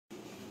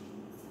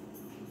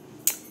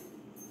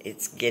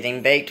It's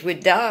getting baked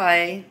with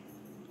dye.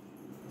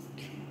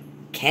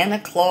 Canna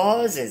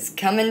Claus is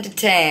coming to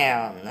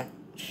town.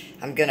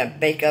 I'm gonna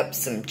bake up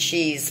some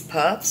cheese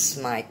puffs,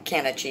 my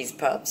canna cheese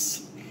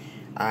puffs.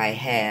 I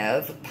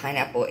have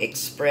Pineapple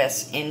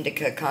Express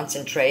Indica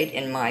concentrate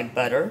in my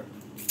butter.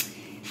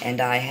 And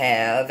I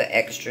have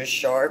extra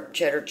sharp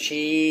cheddar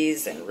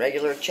cheese and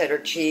regular cheddar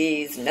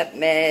cheese,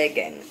 nutmeg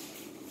and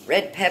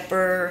red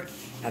pepper,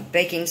 a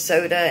baking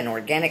soda and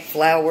organic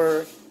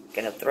flour.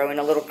 Gonna throw in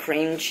a little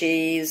cream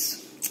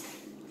cheese.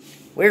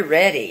 We're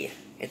ready.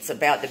 It's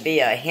about to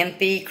be a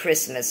Hempy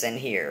Christmas in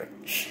here.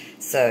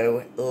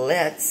 So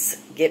let's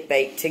get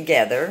baked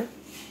together.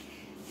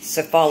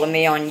 So follow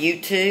me on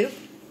YouTube,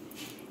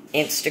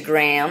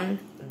 Instagram,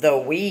 The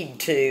Weed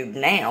Tube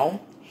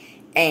now,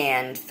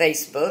 and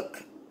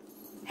Facebook.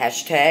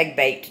 Hashtag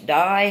baked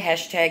dye,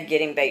 hashtag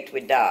getting baked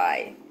with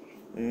dye.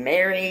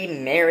 Merry,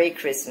 Merry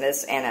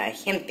Christmas and a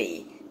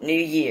Hempy New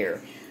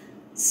Year.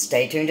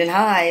 Stay tuned and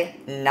hi.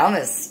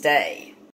 Namaste.